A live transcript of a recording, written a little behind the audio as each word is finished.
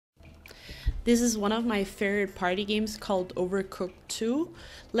This is one of my favorite party games called Overcooked 2.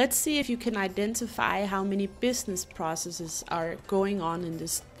 Let's see if you can identify how many business processes are going on in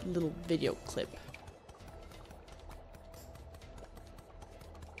this little video clip.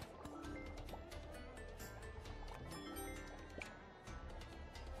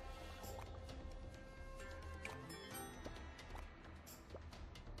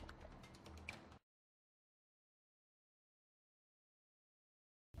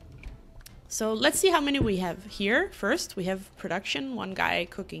 So let's see how many we have here. First, we have production, one guy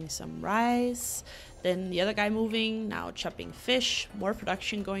cooking some rice, then the other guy moving, now chopping fish, more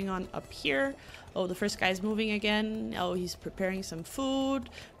production going on up here. Oh, the first guy's moving again. Oh, he's preparing some food,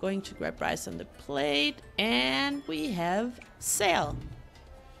 going to grab rice on the plate, and we have sale.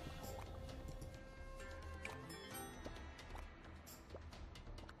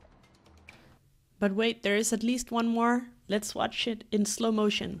 But wait, there is at least one more. Let's watch it in slow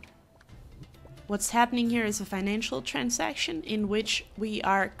motion. What's happening here is a financial transaction in which we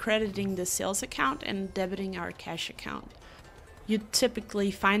are crediting the sales account and debiting our cash account. You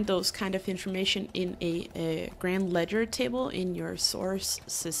typically find those kind of information in a grand ledger table in your source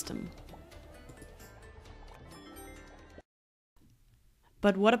system.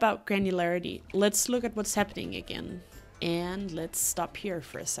 But what about granularity? Let's look at what's happening again. And let's stop here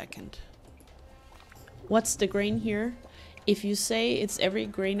for a second. What's the grain here? If you say it's every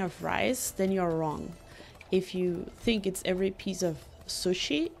grain of rice, then you're wrong. If you think it's every piece of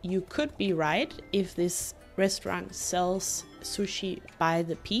sushi, you could be right if this restaurant sells sushi by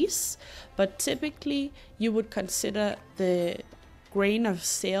the piece, but typically you would consider the grain of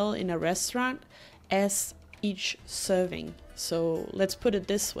sale in a restaurant as each serving. So let's put it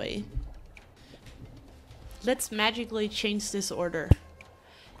this way. Let's magically change this order.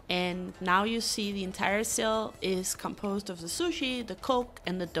 And now you see the entire sale is composed of the sushi, the Coke,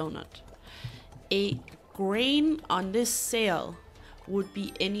 and the donut. A grain on this sale would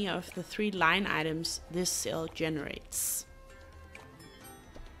be any of the 3 line items this sale generates.